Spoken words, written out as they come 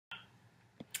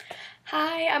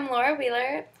Hi, I'm Laura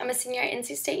Wheeler. I'm a senior at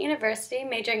NC State University,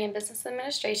 majoring in business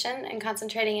administration and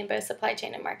concentrating in both supply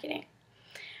chain and marketing.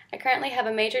 I currently have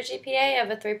a major GPA of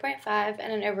a 3.5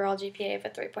 and an overall GPA of a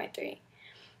 3.3.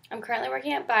 I'm currently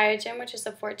working at Biogen, which is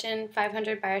a Fortune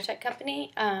 500 biotech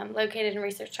company located in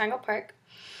Research Triangle Park.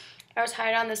 I was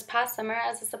hired on this past summer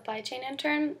as a supply chain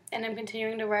intern, and I'm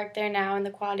continuing to work there now in the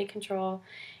quality control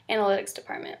analytics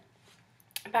department.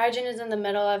 Biogen is in the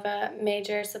middle of a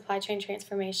major supply chain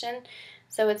transformation,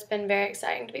 so it's been very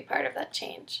exciting to be part of that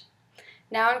change.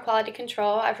 Now in quality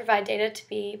control, I provide data to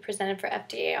be presented for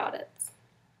FDA audits.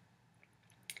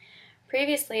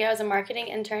 Previously, I was a marketing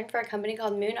intern for a company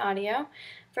called Moon Audio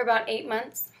for about 8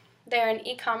 months. They're an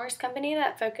e-commerce company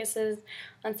that focuses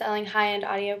on selling high-end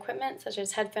audio equipment such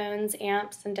as headphones,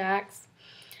 amps, and DACs.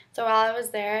 So while I was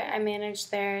there, I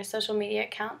managed their social media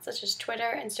accounts such as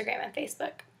Twitter, Instagram, and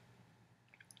Facebook.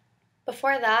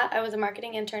 Before that, I was a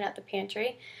marketing intern at The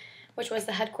Pantry, which was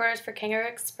the headquarters for Kangaroo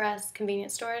Express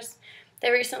convenience stores.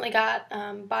 They recently got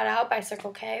bought out by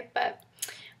Circle K, but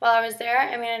while I was there,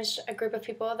 I managed a group of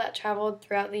people that traveled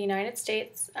throughout the United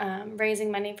States,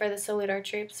 raising money for the Salute Our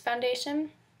Troops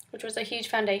Foundation, which was a huge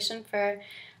foundation for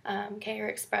Kangaroo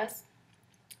Express.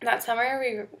 That summer,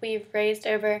 we've raised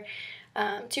over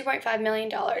 $2.5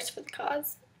 million for the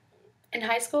cause. In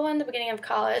high school and the beginning of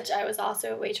college, I was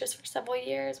also a waitress for several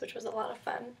years, which was a lot of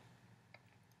fun.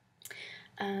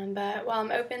 But while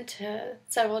I'm open to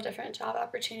several different job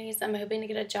opportunities, I'm hoping to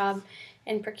get a job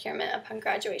in procurement upon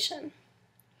graduation.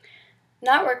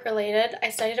 Not work-related, I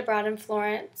studied abroad in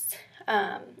Florence,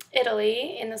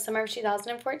 Italy in the summer of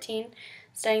 2014,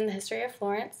 studying the history of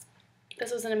Florence.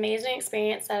 This was an amazing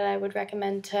experience that I would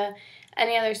recommend to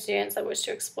any other students that wish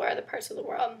to explore other parts of the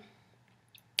world.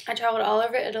 I traveled all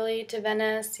over Italy to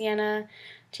Venice, Siena,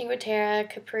 Cinque Terre,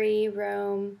 Capri,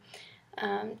 Rome.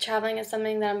 Traveling is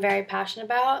something that I'm very passionate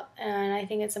about, and I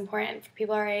think it's important for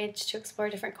people our age to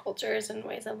explore different cultures and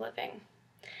ways of living.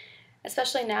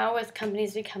 Especially now with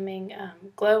companies becoming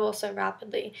global so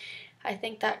rapidly, I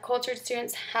think that cultured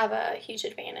students have a huge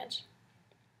advantage.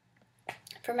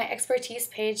 For my expertise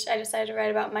page, I decided to write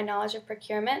about my knowledge of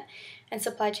procurement and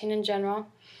supply chain in general,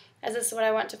 as this is what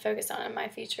I want to focus on in my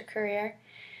future career.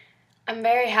 I'm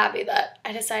very happy that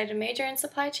I decided to major in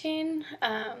supply chain.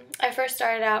 I first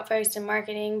started out focused in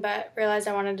marketing, but realized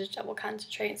I wanted to double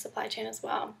concentrate in supply chain as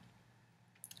well.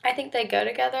 I think they go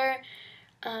together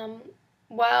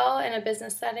well in a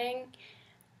business setting,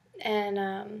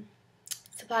 and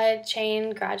supply chain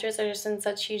graduates are just in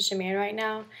such huge demand right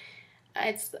now.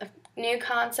 It's a new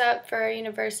concept for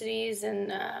universities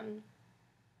and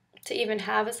to even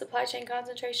have a supply chain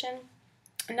concentration.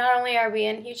 Not only are we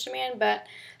in huge demand, but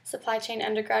supply chain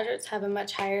undergraduates have a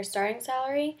much higher starting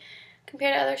salary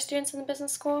compared to other students in the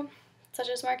business school, such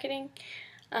as marketing.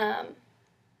 And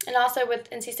also with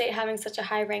NC State having such a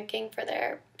high ranking for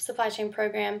their supply chain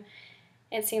program,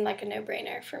 it seemed like a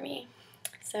no-brainer for me.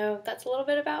 So that's a little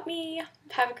bit about me.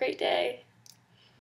 Have a great day.